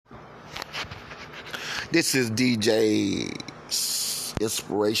This is DJ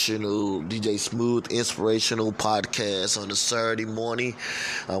Smooth Inspirational Podcast on a Saturday morning.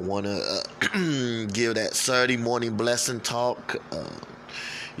 I want to give that Saturday morning blessing talk.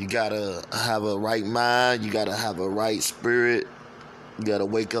 You got to have a right mind. You got to have a right spirit. You got to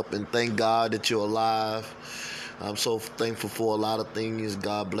wake up and thank God that you're alive. I'm so thankful for a lot of things.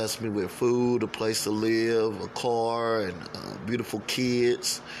 God blessed me with food, a place to live, a car, and beautiful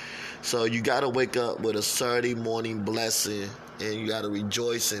kids. So you got to wake up with a Saturday morning blessing, and you got to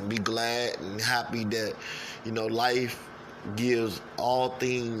rejoice and be glad and happy that, life gives all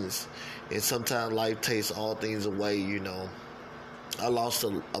things, and sometimes life takes all things away, I lost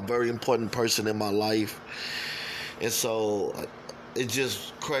a very important person in my life, and so it's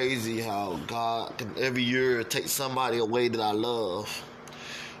just crazy how God can every year take somebody away that I love.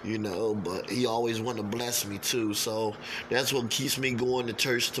 But he always want to bless me too. So that's what keeps me going to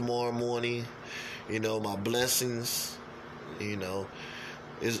church tomorrow morning. My blessings,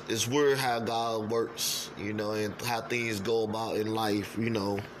 it's weird how God works, and how things go about in life,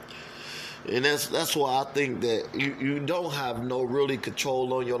 And that's why I think that you don't have no really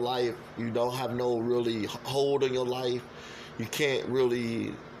control on your life. You don't have no really hold on your life. You can't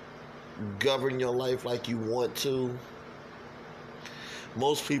really govern your life like you want to.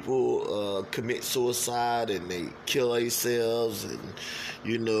 Most people commit suicide and they kill themselves, and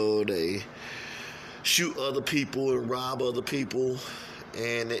they shoot other people and rob other people,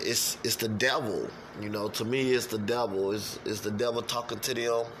 and it's the devil. To me, it's the devil. It's the devil talking to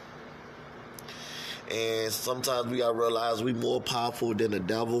them, and sometimes we gotta realize we're more powerful than the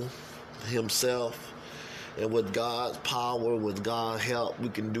devil himself. And with God's power, with God's help, we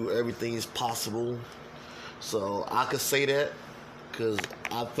can do everything is possible. So I could say that. Because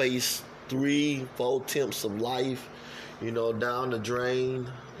I faced 3-4 attempts of life, down the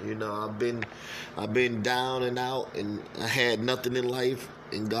drain. I've been down and out, and I had nothing in life,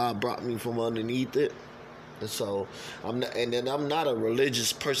 and God brought me from underneath it. And so I'm not a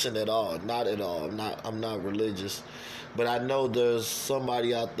religious person at all, not at all. I'm not religious, but I know there's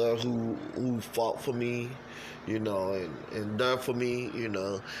somebody out there who fought for me, and there for me.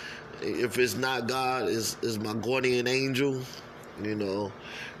 If it's not God, is my guardian angel.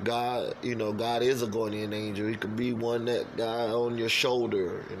 God is a guardian angel. He could be one that guy on your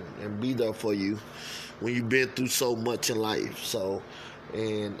shoulder and be there for you when you've been through so much in life. So,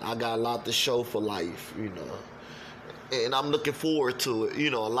 and I got a lot to show for life, and I'm looking forward to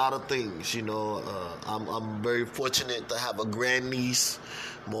it. A lot of things. I'm very fortunate to have a grandniece,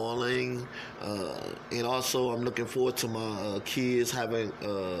 Marlene, and also I'm looking forward to my kids having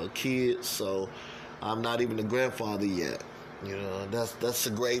kids. So I'm not even a grandfather yet. That's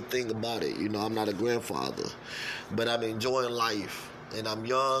a great thing about it. I'm not a grandfather, but I'm enjoying life, and I'm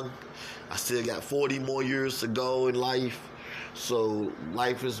young. I still got 40 more years to go in life, so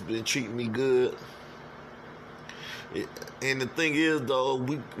life has been treating me good. And the thing is, though,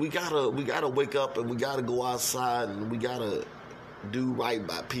 we gotta wake up, and we gotta go outside, and we gotta do right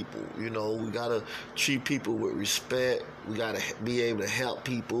by people. We gotta treat people with respect. We gotta be able to help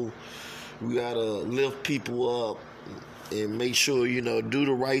people. We gotta lift people up. And make sure, do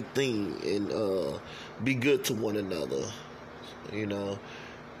the right thing and be good to one another.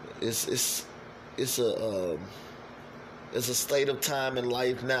 It's a state of time in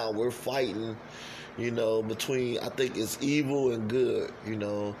life now. We're fighting, between, I think it's evil and good,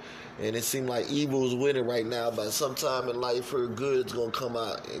 and it seems like evil is winning right now. But sometime in life, her good's gonna come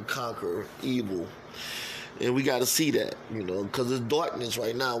out and conquer evil, and we got to see that, because it's darkness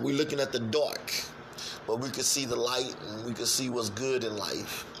right now. We're looking at the dark. But we can see the light, and we can see what's good in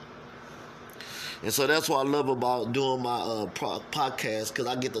life. And so that's what I love about doing my podcast, because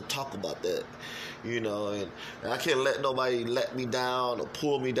I get to talk about that, and I can't let nobody let me down or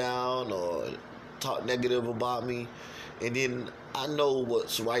pull me down or talk negative about me. And then I know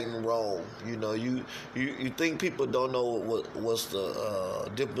what's right and wrong. You think people don't know what's the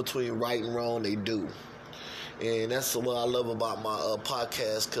difference between right and wrong. They do. And that's what I love about my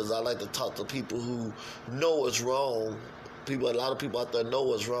podcast, because I like to talk to people who know what's wrong. A lot of people out there know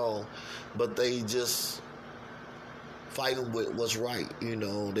what's wrong, but they just fighting with what's right.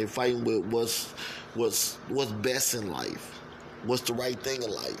 They fighting with what's best in life, what's the right thing in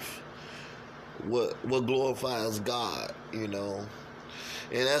life, what glorifies God. And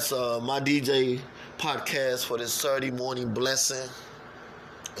that's my DJ podcast for this Saturday morning blessing.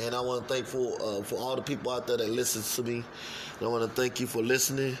 And I want to thank for all the people out there that listens to me. And I want to thank you for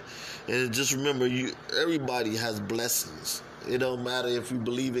listening. And just remember, everybody has blessings. It don't matter if you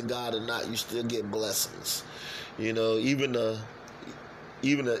believe in God or not, you still get blessings. Even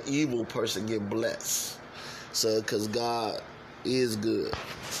even an evil person get blessed. So, because God is good.